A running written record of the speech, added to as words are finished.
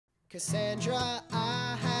Cassandra,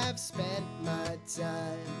 I have spent my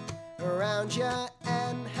time around ya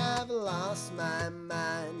and have lost my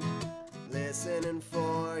mind, listening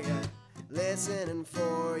for ya, listening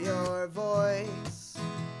for your voice.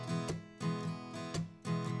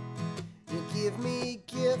 You give me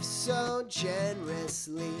gifts so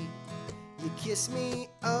generously, you kiss me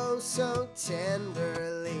oh so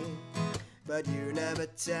tenderly, but you never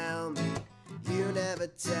tell me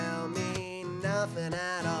nothing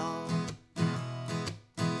at all.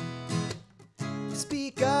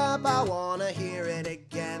 Speak up, I wanna hear it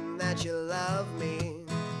again, that you love me.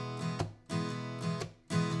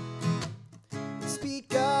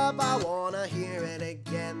 Speak up, I wanna hear it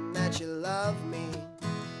again, that you love me.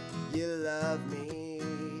 You love me.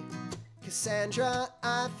 Cassandra,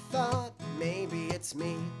 I thought maybe it's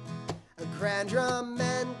me. A grand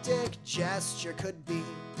romantic gesture could be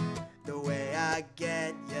the way I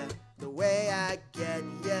get ya, the way I get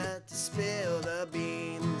ya to spill the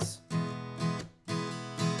beans.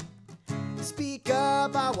 Speak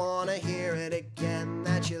up, I wanna hear it again,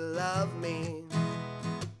 that you love me.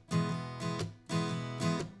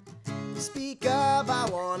 Speak up, I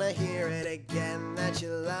wanna hear it again, that you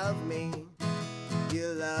love me. You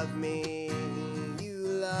love me.